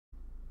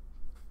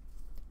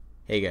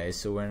Hey guys,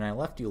 so when I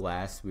left you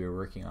last, we were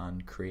working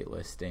on create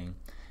listing,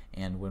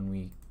 and when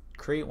we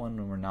create one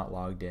when we're not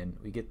logged in,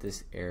 we get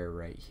this error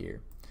right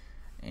here.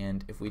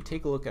 And if we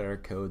take a look at our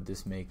code,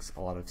 this makes a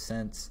lot of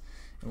sense.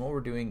 And what we're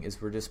doing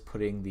is we're just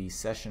putting the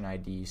session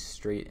ID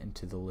straight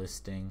into the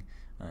listing,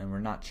 and we're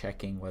not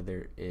checking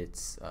whether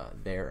it's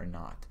there or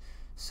not.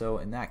 So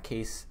in that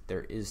case,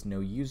 there is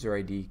no user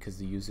ID because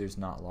the user is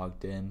not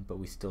logged in, but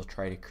we still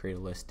try to create a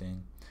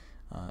listing.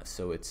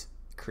 So it's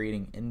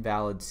creating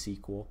invalid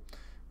SQL.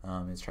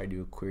 It's trying to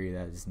do a query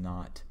that is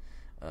not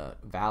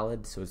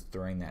valid, so it's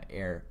throwing that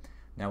error.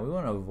 Now we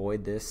want to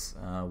avoid this.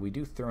 We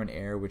do throw an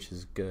error, which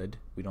is good.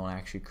 We don't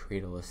actually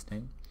create a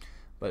listing,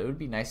 but it would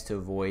be nice to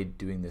avoid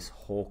doing this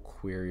whole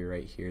query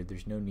right here.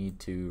 There's no need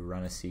to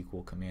run a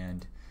SQL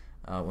command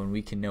when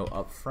we can know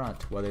up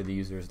front whether the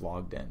user is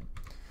logged in.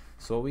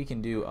 So what we can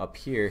do up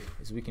here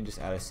is we can just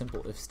add a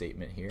simple if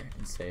statement here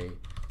and say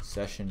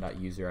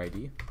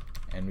session.userid,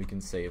 and we can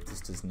say if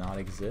this does not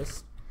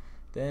exist,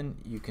 then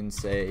you can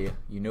say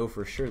you know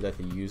for sure that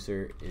the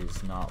user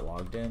is not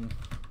logged in,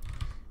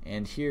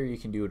 and here you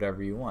can do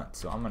whatever you want.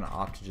 So I'm going to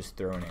opt to just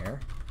throw an error,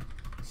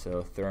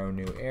 so throw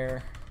new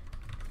error,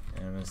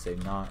 and I'm going to say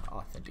not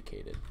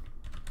authenticated.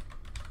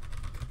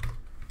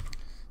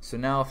 So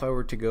now if I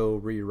were to go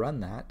rerun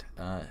that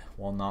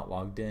while not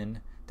logged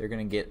in, they're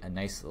going to get a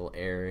nice little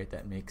error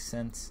that makes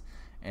sense,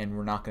 and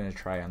we're not going to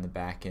try on the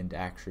back end to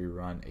actually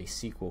run a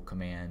SQL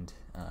command,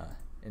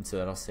 and so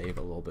that'll save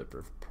a little bit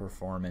of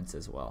performance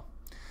as well.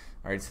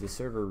 Alright, so the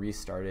server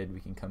restarted.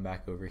 We can come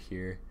back over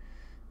here.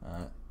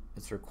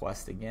 Let's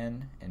request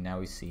again, and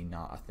now we see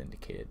not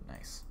authenticated.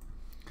 Nice.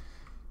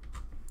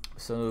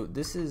 So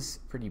this is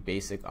pretty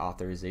basic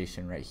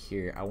authorization right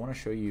here. I want to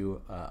show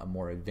you a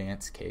more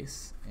advanced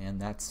case, and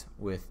that's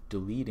with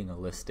deleting a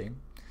listing.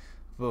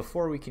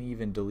 Before we can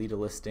even delete a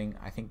listing,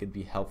 I think it'd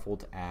be helpful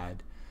to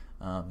add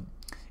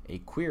a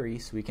query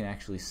so we can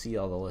actually see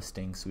all the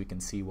listings, so we can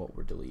see what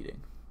we're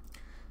deleting.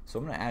 So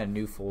I'm going to add a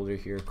new folder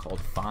here called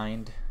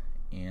find,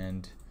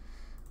 and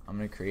I'm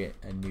going to create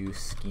a new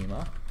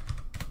schema,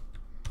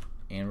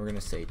 and we're going to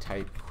say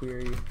type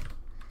query,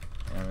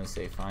 and I'm going to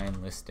say find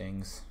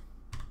listings,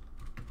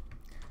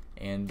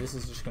 and this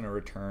is just going to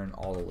return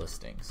all the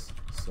listings.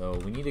 So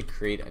we need to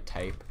create a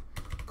type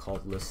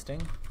called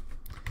listing,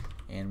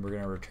 and we're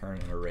going to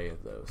return an array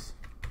of those.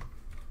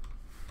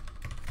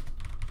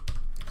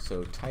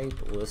 So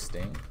type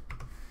listing,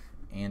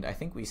 and I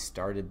think we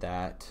started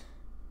that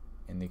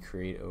in the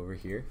create over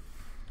here,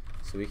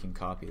 so we can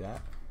copy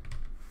that.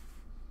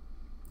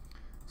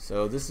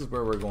 So this is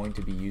where we're going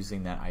to be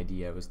using that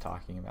ID I was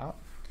talking about,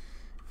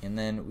 and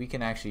then we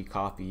can actually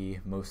copy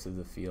most of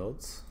the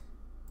fields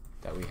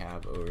that we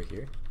have over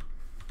here,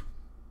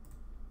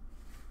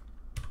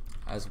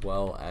 as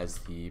well as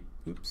the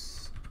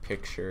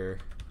picture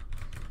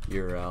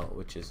URL,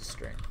 which is a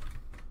string.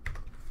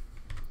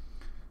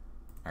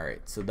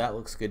 Alright, so that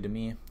looks good to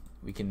me.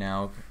 We can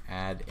now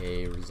add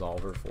a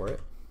resolver for it,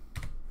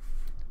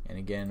 and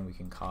again we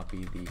can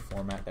copy the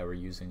format that we're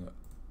using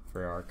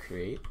for our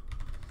create.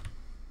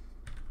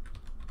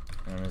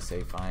 I'm going to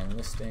say find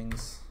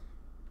listings,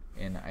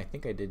 and I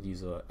think I did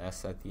use a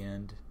S at the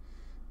end.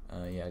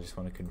 Yeah, I just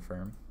want to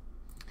confirm.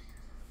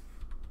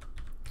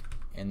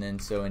 And then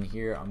so in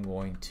here I'm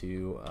going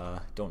to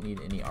don't need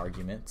any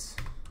arguments.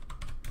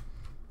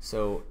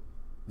 So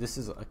this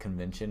is a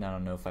convention. I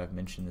don't know if I've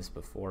mentioned this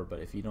before, but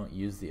if you don't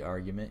use the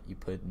argument, you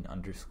put an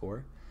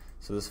underscore.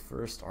 So this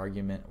first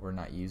argument we're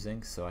not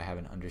using, so I have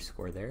an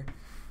underscore there.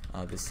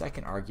 The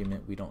second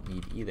argument we don't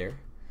need either.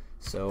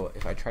 So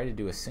if I try to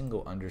do a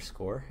single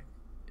underscore,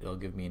 it'll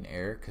give me an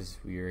error because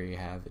we already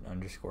have an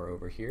underscore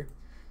over here.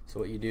 So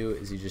what you do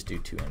is you just do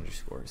two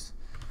underscores.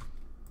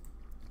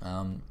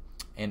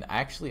 And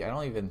actually I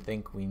don't even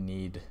think we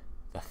need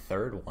the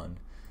third one.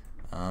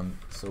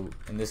 So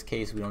in this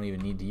case we don't even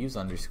need to use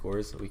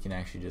underscores, we can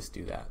actually just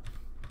do that.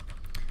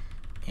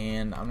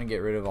 And I'm going to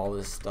get rid of all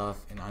this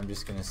stuff, and I'm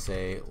just going to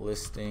say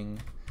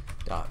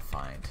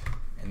listing.find,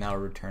 and that'll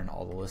return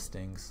all the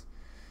listings.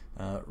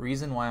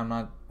 Reason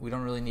why we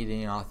don't really need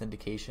any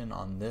authentication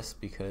on this,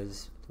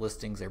 because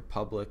listings are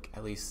public,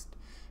 at least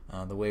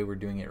the way we're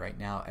doing it right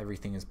now,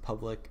 everything is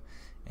public,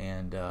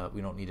 and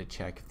we don't need to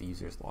check if the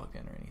user is logged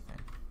in or anything.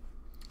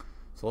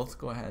 So let's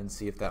go ahead and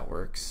see if that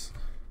works.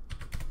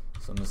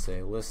 So I'm going to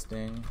say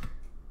listing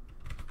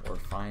or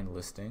find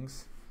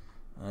listings.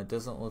 It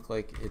doesn't look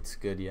like it's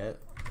good yet.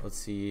 Let's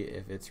see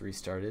if it's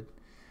restarted.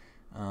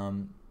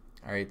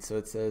 Alright, so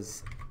it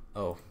says,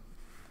 oh,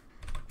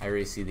 I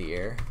already see the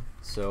error.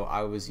 So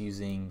I was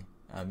using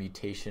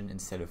mutation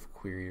instead of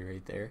query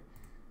right there,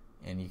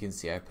 and you can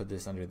see I put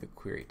this under the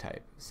query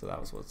type, so that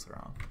was what's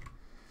wrong.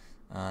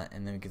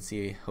 And then we can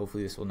see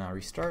hopefully this will now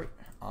restart.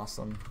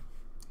 Awesome.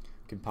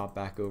 We can pop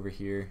back over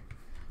here.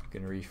 I'm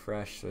going to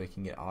refresh so I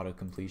can get auto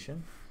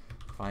completion.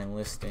 Find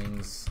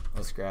listings.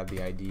 Let's grab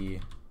the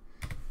ID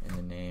and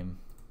the name.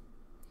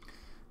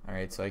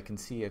 Alright, so I can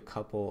see a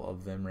couple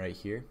of them right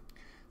here.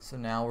 So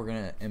now we're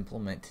going to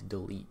implement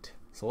delete.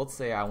 So let's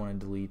say I want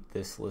to delete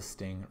this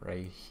listing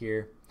right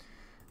here.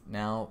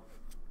 Now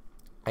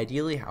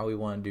Ideally, how we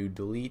want to do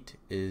delete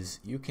is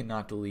you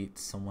cannot delete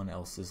someone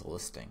else's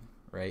listing,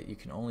 right? You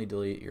can only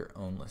delete your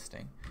own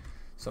listing.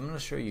 So I'm going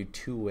to show you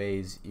two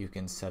ways you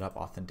can set up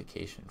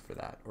authentication for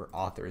that, or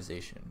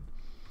authorization.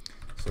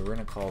 So we're going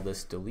to call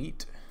this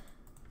delete.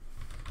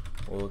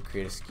 We'll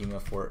create a schema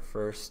for it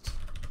first.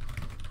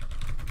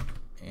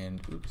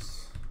 And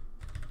oops.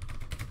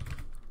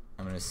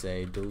 I'm going to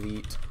say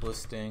delete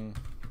listing,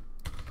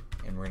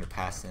 and we're going to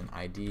pass in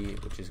ID,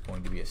 which is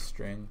going to be a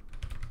string,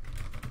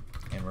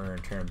 and we're going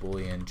to return a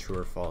boolean true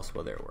or false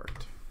whether it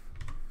worked.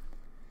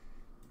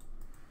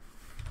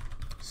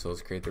 So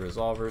let's create the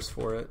resolvers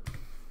for it,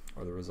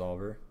 or the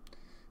resolver,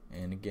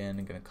 and again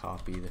I'm going to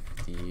copy the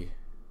 50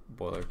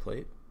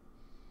 boilerplate.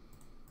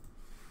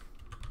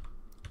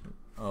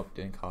 Oh,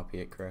 didn't copy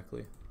it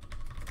correctly.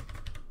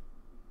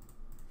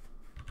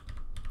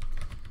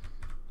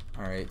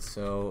 Alright,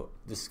 so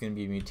this is going to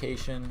be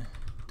mutation,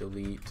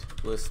 delete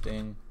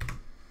listing.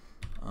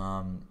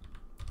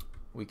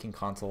 We can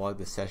console log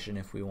the session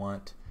if we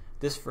want.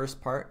 This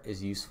first part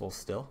is useful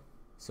still,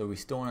 so we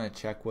still want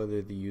to check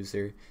whether the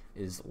user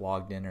is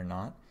logged in or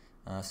not.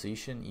 So you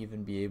shouldn't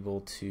even be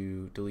able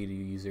to delete a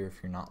user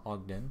if you're not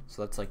logged in.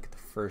 So that's like the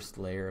first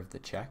layer of the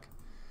check.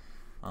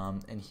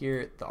 And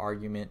here the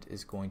argument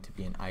is going to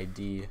be an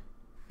ID,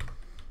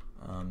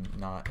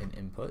 not an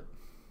input.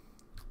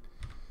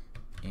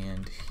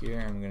 And here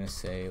I'm going to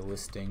say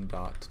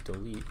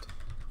listing.delete,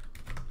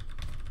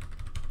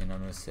 and I'm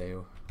going to say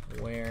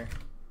where,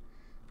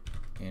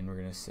 and we're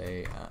going to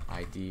say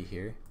ID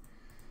here.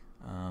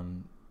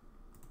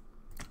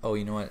 Oh,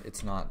 you know what?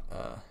 It's not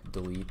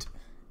delete.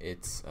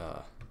 It's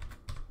I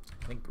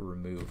think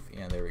remove.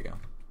 Yeah, there we go.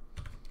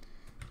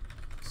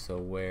 So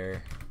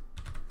where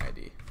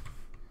ID.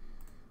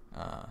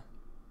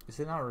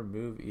 Is it not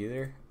remove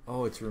either?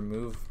 Oh, it's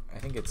remove. I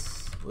think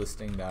it's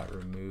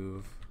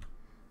listing.remove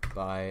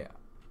by,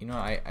 you know,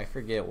 I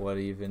forget what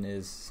even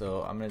is,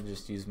 so I'm gonna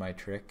just use my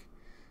trick.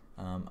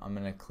 I'm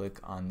gonna click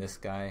on this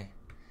guy,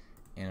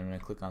 and I'm gonna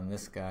click on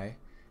this guy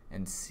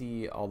and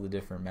see all the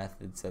different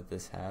methods that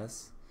this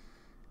has,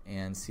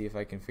 and see if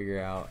I can figure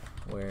out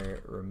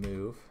where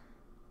remove.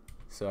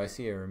 So I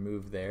see a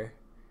remove there,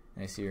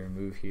 and I see a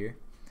remove here.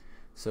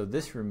 So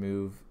this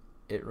remove,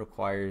 it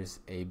requires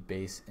a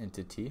base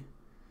entity.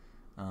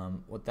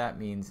 What that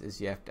means is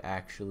you have to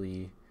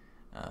actually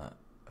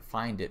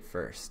find it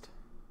first.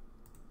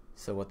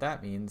 So what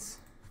that means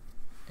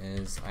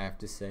is I have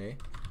to say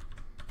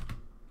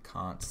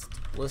const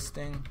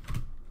listing,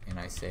 and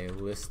I say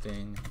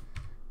listing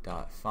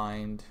dot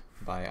find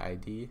by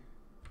ID.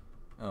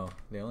 Oh,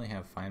 they only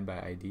have find by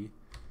ID.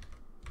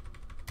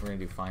 We're gonna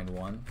do find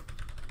one,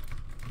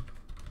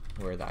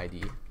 where the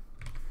ID.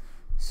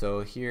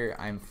 So here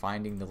I'm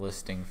finding the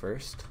listing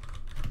first.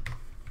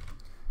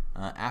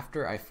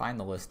 After I find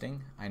the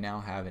listing, I now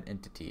have an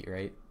entity,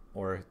 right?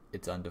 Or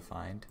it's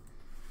undefined.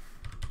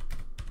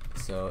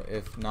 So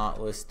if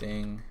not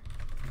listing,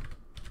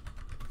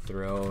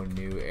 throw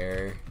new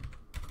error.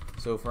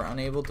 So if we're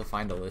unable to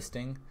find a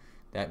listing,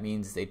 that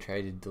means they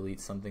tried to delete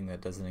something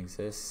that doesn't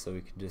exist, so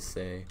we can just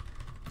say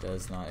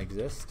does not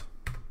exist.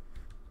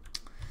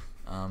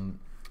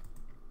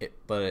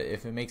 But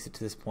if it makes it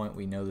to this point,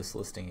 we know this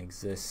listing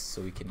exists,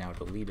 so we can now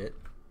delete it.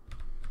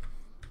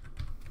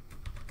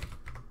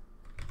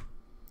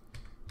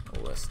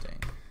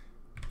 Listing.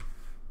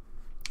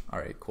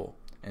 Alright, cool.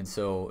 And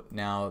so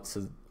now,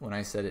 so when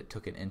I said it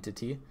took an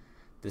entity,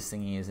 this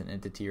thingy is an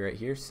entity right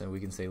here, so we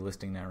can say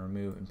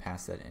listing.remove and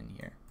pass that in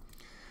here.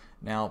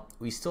 Now,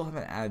 we still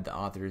haven't added the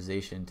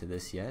authorization to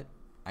this yet.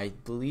 I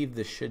believe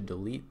this should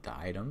delete the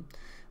item,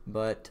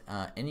 but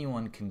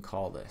anyone can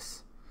call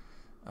this,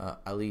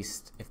 at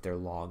least if they're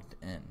logged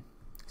in.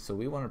 So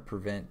we want to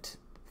prevent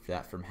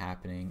that from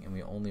happening, and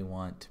we only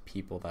want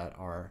people that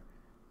are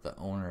the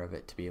owner of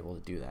it to be able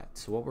to do that.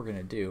 So what we're going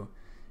to do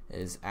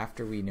is,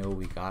 after we know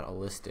we got a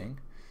listing,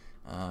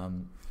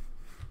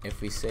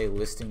 if we say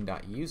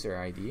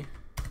listing.userid,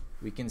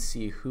 we can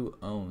see who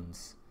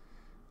owns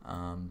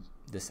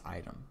this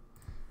item.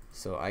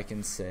 So I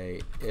can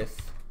say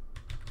if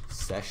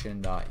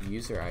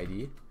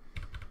session.userid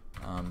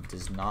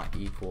does not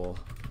equal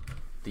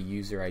the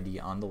user ID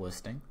on the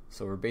listing.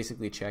 So we're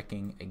basically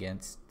checking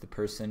against the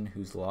person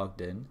who's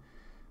logged in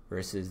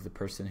versus the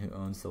person who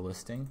owns the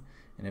listing,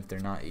 and if they're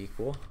not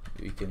equal,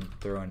 we can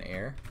throw an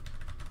error,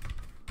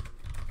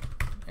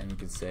 and we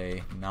can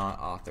say not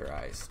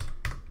authorized.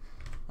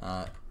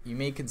 You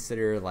may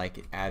consider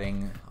like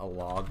adding a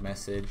log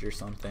message or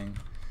something.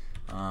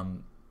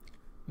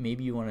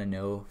 Maybe you want to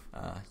know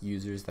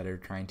users that are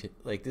trying to,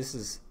 like, this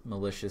is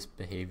malicious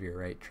behavior,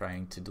 right?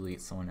 Trying to delete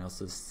someone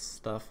else's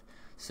stuff.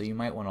 So you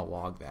might want to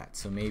log that.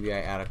 So maybe I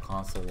add a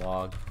console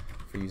log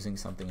for using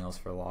something else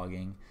for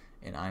logging,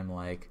 and I'm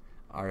like,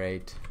 all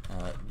right,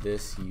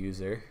 this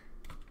user,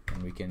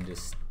 and we can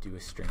just do a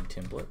string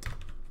template,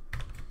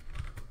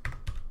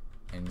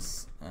 and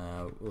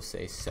we'll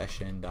say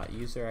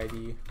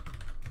session.userid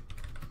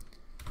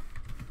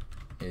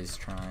is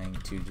trying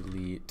to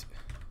delete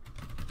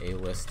a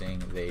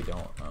listing they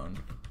don't own.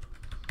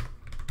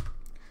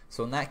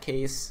 So in that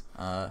case,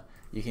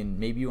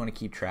 maybe you want to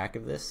keep track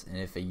of this, and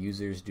if a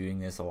user is doing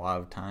this a lot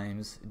of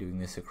times, doing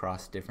this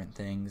across different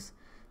things,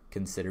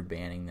 consider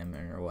banning them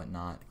or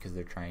whatnot, because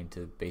they're trying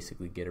to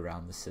basically get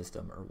around the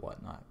system or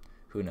whatnot.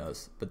 Who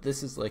knows? But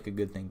this is like a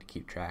good thing to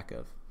keep track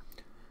of.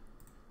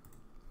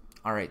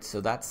 Alright, so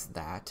that's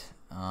that.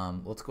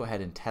 Let's go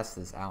ahead and test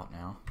this out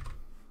now.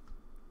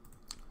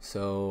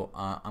 So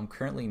I'm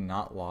currently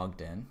not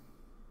logged in,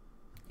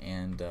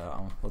 and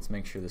let's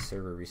make sure the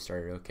server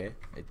restarted. Okay,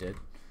 it did.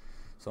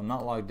 So I'm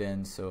not logged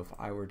in, so if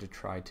I were to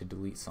try to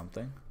delete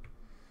something,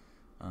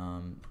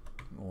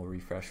 we'll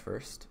refresh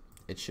first.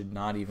 It should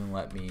not even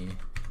let me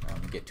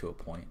get to a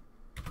point.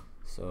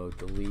 So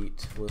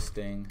delete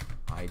listing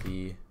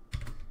ID,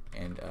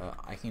 and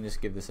I can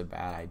just give this a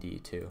bad ID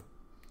too.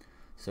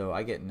 So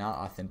I get not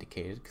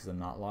authenticated because I'm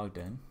not logged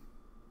in.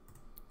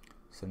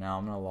 So now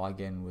I'm going to log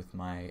in with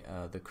my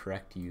the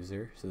correct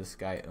user. So this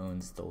guy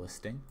owns the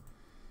listing.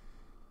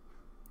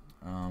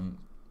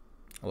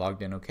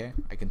 Logged in, okay.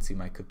 I can see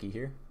my cookie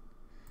here.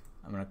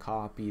 I'm going to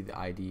copy the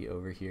ID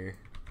over here.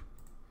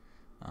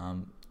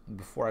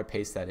 Before I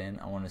paste that in,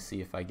 I want to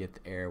see if I get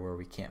the error where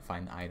we can't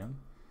find the item.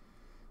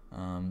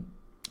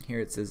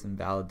 Here it says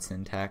invalid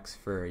syntax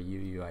for a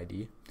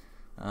UUID.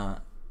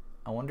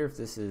 I wonder if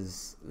this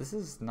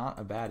is not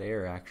a bad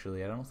error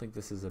actually. I don't think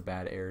this is a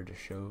bad error to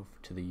show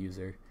to the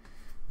user.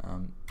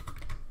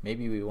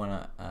 Maybe we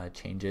want to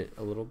change it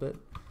a little bit,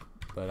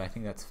 but I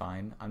think that's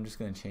fine. I'm just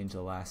going to change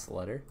the last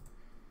letter.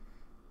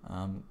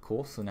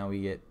 Cool, so now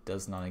we get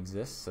does not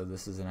exist, so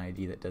this is an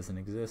ID that doesn't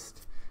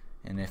exist,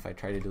 and if I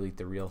try to delete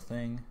the real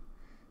thing,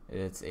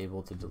 it's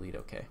able to delete.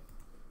 Okay,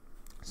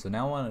 so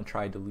now I want to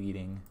try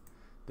deleting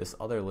this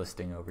other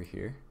listing over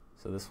here,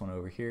 so this one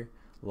over here,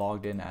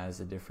 logged in as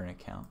a different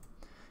account.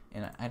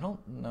 And I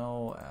don't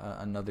know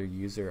another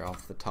user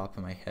off the top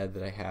of my head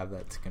that I have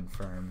that's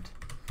confirmed.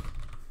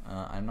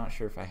 I'm not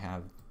sure if I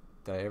have.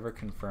 Did I ever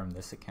confirm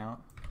this account?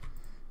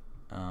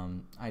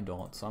 I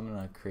don't, so I'm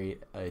going to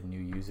create a new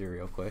user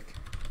real quick.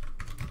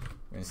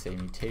 I'm going to say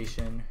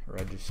mutation,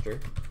 register,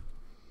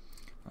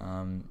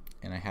 and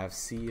I have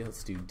C.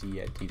 Let's do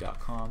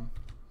d@d.com,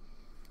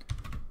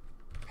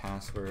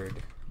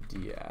 password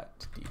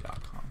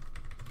d@d.com,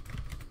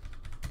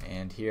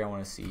 and here I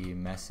want to see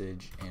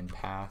message and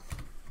path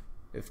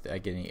if I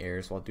get any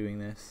errors while doing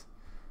this.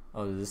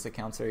 Oh, this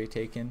account's already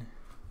taken.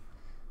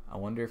 I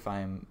wonder if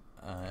I'm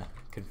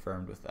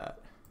confirmed with that.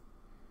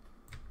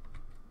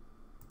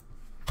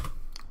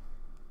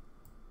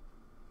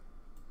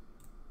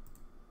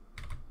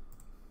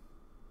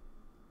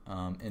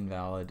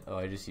 Invalid. Oh,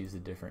 I just used a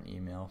different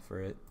email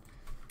for it.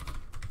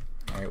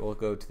 Alright, we'll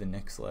go to the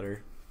next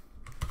letter.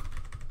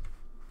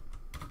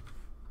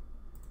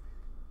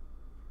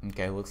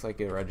 Okay, looks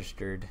like it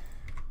registered.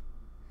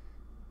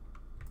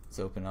 Let's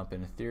open up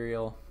in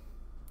Ethereal,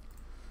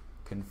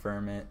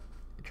 confirm it.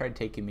 It tried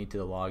taking me to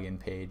the login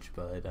page,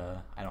 but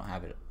I don't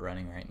have it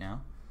running right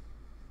now.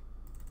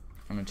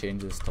 I'm going to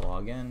change this to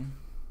login, and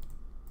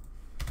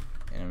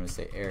I'm going to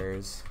say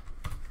errors.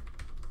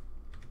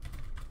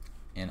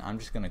 And I'm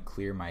just going to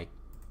clear my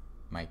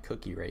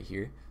cookie right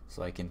here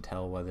so I can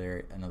tell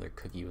whether another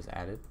cookie was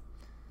added.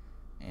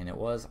 And it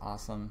was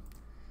awesome.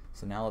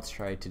 So now let's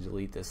try to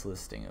delete this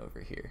listing over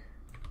here.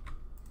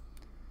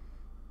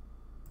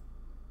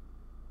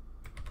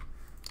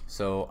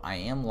 So I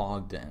am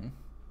logged in,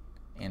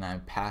 and I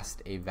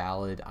passed a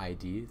valid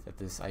ID, that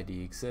this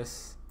ID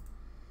exists.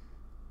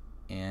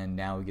 And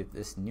now we get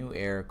this new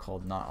error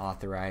called not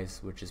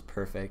authorized, which is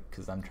perfect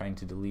because I'm trying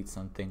to delete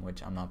something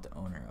which I'm not the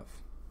owner of.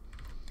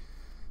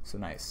 So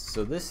nice.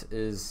 So this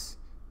is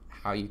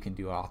how you can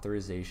do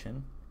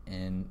authorization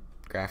in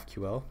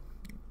GraphQL.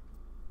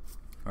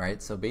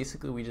 Alright, so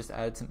basically we just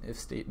added some if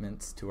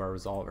statements to our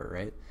resolver,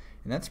 right?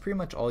 And that's pretty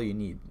much all you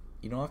need.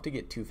 You don't have to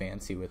get too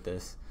fancy with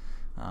this.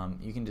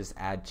 You can just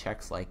add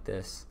checks like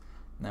this.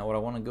 Now what I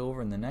want to go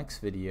over in the next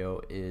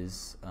video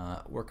is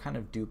we're kind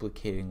of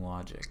duplicating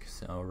logic.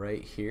 So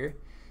right here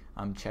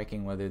I'm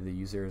checking whether the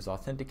user is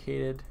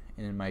authenticated,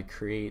 and in my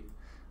create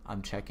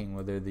I'm checking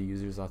whether the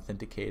user is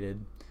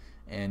authenticated,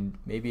 and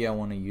maybe I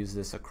want to use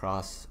this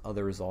across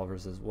other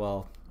resolvers as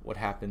well. What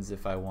happens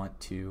if I want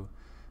to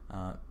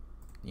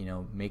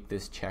make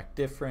this check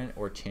different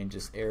or change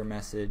this error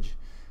message?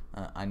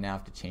 I now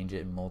have to change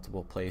it in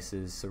multiple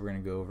places, so we're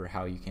going to go over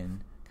how you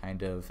can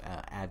kind of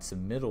add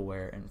some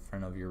middleware in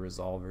front of your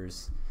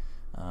resolvers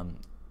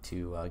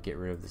to get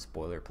rid of this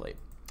boilerplate.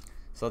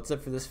 So that's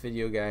it for this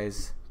video,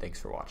 guys. Thanks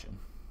for watching.